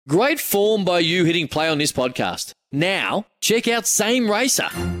Great form by you hitting play on this podcast. Now, check out Same Racer,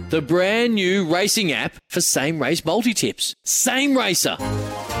 the brand new racing app for same race multi-tips. Same Racer.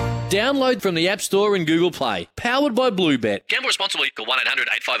 Download from the App Store and Google Play. Powered by Bluebet. Gamble responsibly. Call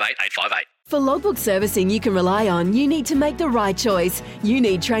 1-800-858-858. For logbook servicing you can rely on, you need to make the right choice. You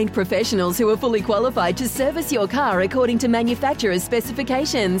need trained professionals who are fully qualified to service your car according to manufacturer's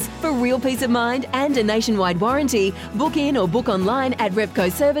specifications. For real peace of mind and a nationwide warranty, book in or book online at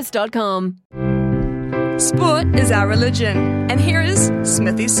repcoservice.com. Sport is our religion, and here is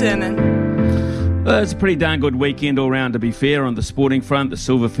Smithy's sermon. Well, it's a pretty darn good weekend all round, to be fair. On the sporting front, the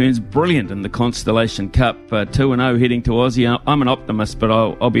Silver Ferns brilliant in the Constellation Cup, 2-0 heading to Aussie. I'm an optimist, but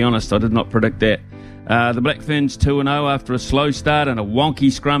I'll be honest, I did not predict that. The Black Ferns 2-0 after a slow start and a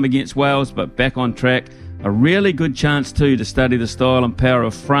wonky scrum against Wales, but back on track. A really good chance too to study the style and power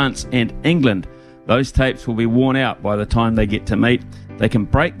of France and England. Those tapes will be worn out by the time they get to meet. They can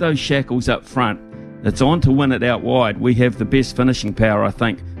break those shackles up front. It's on to win it out wide. We have the best finishing power, I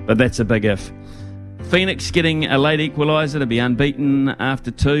think, but that's a big if. Phoenix getting a late equaliser to be unbeaten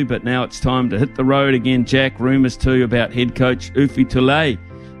after 2, but now it's time to hit the road again, Jack. Rumours too about head coach Ufi Tule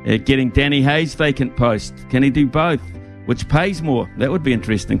getting Danny Hayes' vacant post. Can he do both? Which pays more? That would be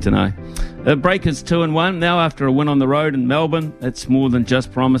interesting to know. Breakers 2-1 now after a win on the road in Melbourne. It's more than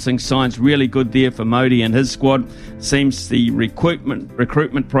just promising. Signs really good there for Modi and his squad. Seems the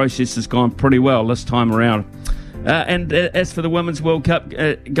recruitment process has gone pretty well this time around. And as for the Women's World Cup,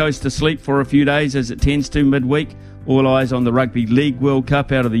 it goes to sleep for a few days as it tends to midweek. All eyes on the Rugby League World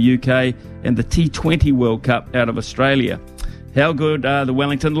Cup out of the UK and the T20 World Cup out of Australia. How good are the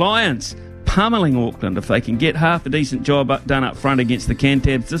Wellington Lions? Pummelling Auckland. If they can get half a decent job done up front against the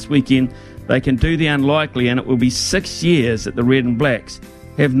Cantabs this weekend, they can do the unlikely, and it will be 6 years that the Red and Blacks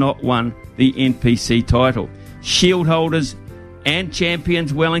have not won the NPC title. Shield holders and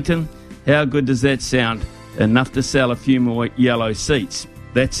champions Wellington, how good does that sound? Enough to sell a few more yellow seats.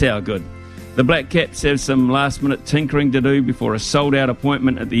 That's how good. The Black Caps have some last-minute tinkering to do before a sold-out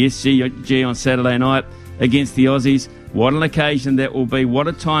appointment at the SCG on Saturday night against the Aussies. What an occasion that will be. What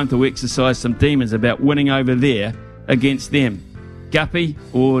a time to exercise some demons about winning over there against them. Guppy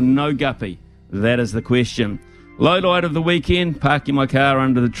or no Guppy? That is the question. Low light of the weekend, parking my car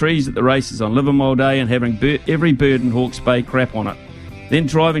under the trees at the races on Livermore Day and having every bird in Hawke's Bay crap on it. Then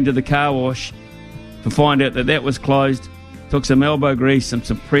driving to the car wash to find out that was closed. Took some elbow grease and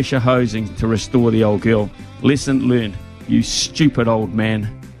some pressure hosing to restore the old girl. Lesson learned, you stupid old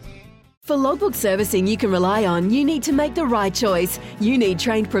man. For logbook servicing you can rely on, you need to make the right choice. You need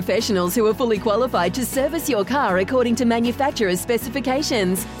trained professionals who are fully qualified to service your car according to manufacturer's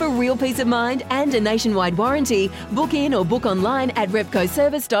specifications. For real peace of mind and a nationwide warranty, book in or book online at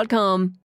repcoservice.com.